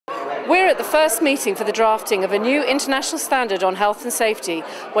We're at the first meeting for the drafting of a new international standard on health and safety,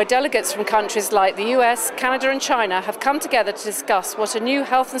 where delegates from countries like the US, Canada and China have come together to discuss what a new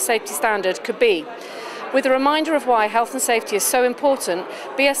health and safety standard could be. With a reminder of why health and safety is so important,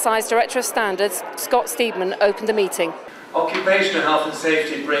 BSI's Director of Standards, Scott Steedman, opened the meeting. Occupational health and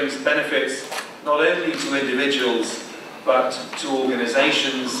safety brings benefits not only to individuals but to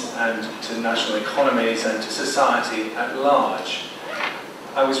organisations and to national economies and to society at large.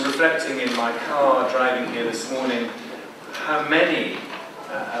 I was reflecting in my car driving here this morning how many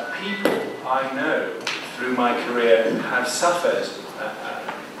people I know through my career have suffered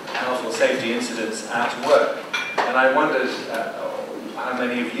health or safety incidents at work. And I wondered how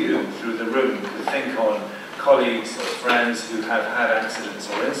many of you through the room could think on colleagues or friends who have had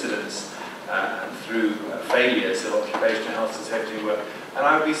accidents or incidents through failures of occupational health and safety work. And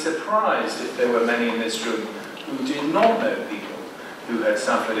I would be surprised if there were many in this room who did not know people who had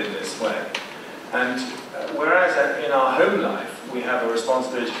suffered in this way. And whereas in our home life we have a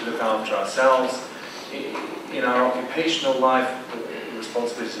responsibility to look after ourselves, in our occupational life the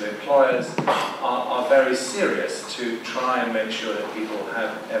responsibilities of employers are very serious to try and make sure that people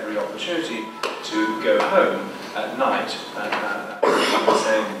have every opportunity to go home at night in the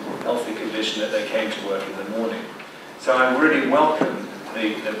same healthy condition that they came to work in the morning. So I really welcome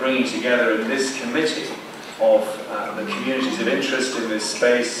the bringing together in this committee of the communities of interest in this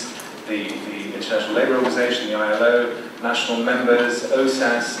space, the International Labour Organization, the ILO, national members,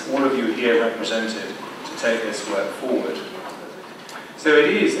 OSAS, all of you here represented to take this work forward. So it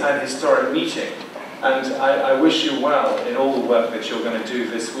is an historic meeting, and I wish you well in all the work that you're going to do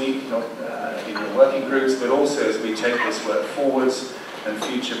this week, not in your working groups, but also as we take this work forwards and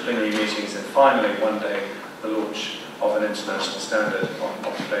future plenary meetings, and finally one day the launch of an international standard on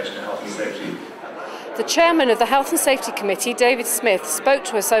occupational health and safety. The chairman of the Health and Safety Committee, David Smith, spoke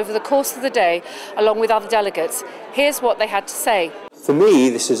to us over the course of the day along with other delegates. Here's what they had to say. For me,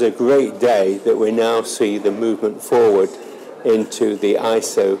 this is a great day that we now see the movement forward into the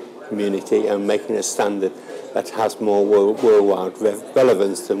ISO community and making a standard that has more worldwide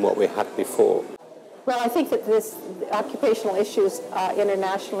relevance than what we had before. Well, I think that this occupational issues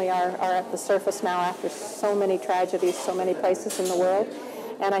internationally are at the surface now after so many tragedies, so many places in the world.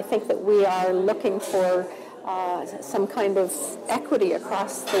 And I think that we are looking for some kind of equity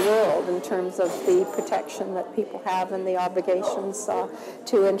across the world in terms of the protection that people have and the obligations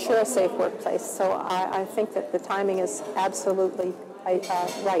to ensure a safe workplace. So I think that the timing is absolutely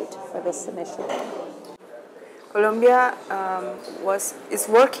right for this initiative. Colombia is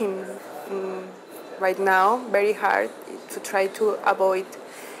working right now very hard to try to avoid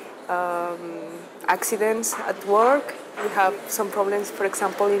accidents at work. We have some problems, for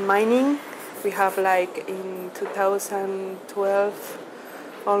example, in mining. We have, like, in 2012,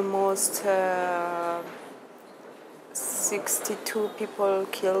 almost 62 people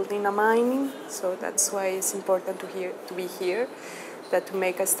killed in a mining. So that's why it's important to be here, to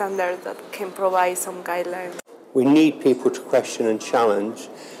make a standard that can provide some guidelines. We need people to question and challenge,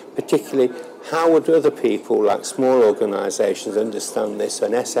 particularly how would other people, like small organisations, understand this,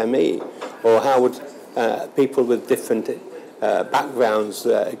 an SME, or how would people with different backgrounds,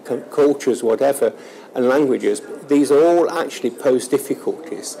 cultures, whatever, and languages, these are all actually pose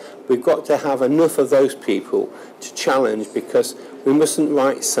difficulties. We've got to have enough of those people to challenge, because we mustn't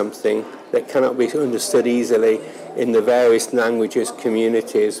write something that cannot be understood easily in the various languages,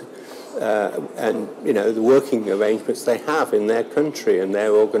 communities, and the working arrangements they have in their country and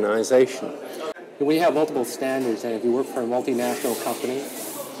their organisation. We have multiple standards, and if you work for a multinational company,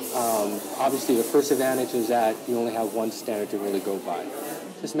 obviously the first advantage is that you only have one standard to really go by.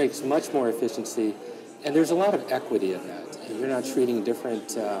 This makes much more efficiency, and there's a lot of equity in that. And you're not treating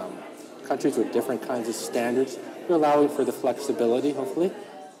different countries with different kinds of standards. You're allowing for the flexibility, hopefully.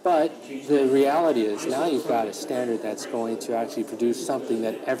 But the reality is now you've got a standard that's going to actually produce something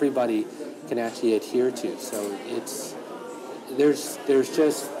that everybody can actually adhere to. So there's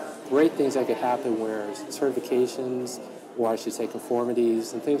just great things that could happen where certifications, or I should say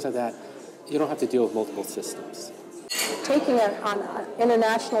conformities and things like that, you don't have to deal with multiple systems. Taking an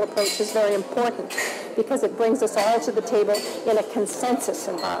international approach is very important because it brings us all to the table in a consensus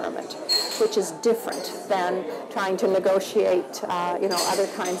environment, which is different than trying to negotiate other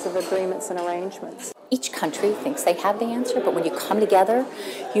kinds of agreements and arrangements. Each country thinks they have the answer, but when you come together,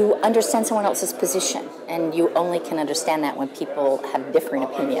 you understand someone else's position, and you only can understand that when people have different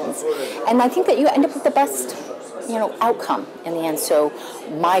opinions. And I think that you end up with the best outcome in the end. So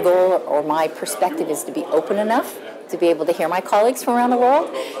my goal or my perspective is to be open enough to be able to hear my colleagues from around the world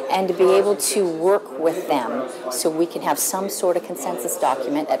and to be able to work with them so we can have some sort of consensus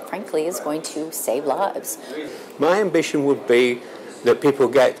document that frankly is going to save lives. My ambition would be that people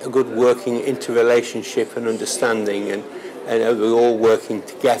get a good working interrelationship and understanding, and we're all working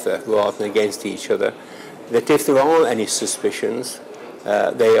together rather than against each other. That if there are any suspicions,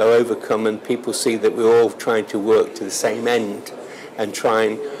 they are overcome and people see that we're all trying to work to the same end and try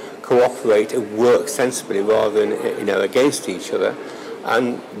and cooperate and work sensibly rather than against each other.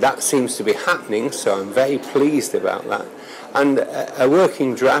 And that seems to be happening, so I'm very pleased about that. And a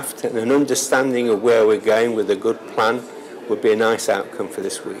working draft and an understanding of where we're going with a good plan would be a nice outcome for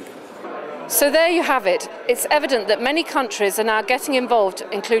this week. So there you have it. It's evident that many countries are now getting involved,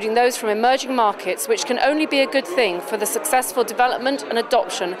 including those from emerging markets, which can only be a good thing for the successful development and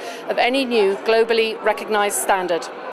adoption of any new globally recognised standard.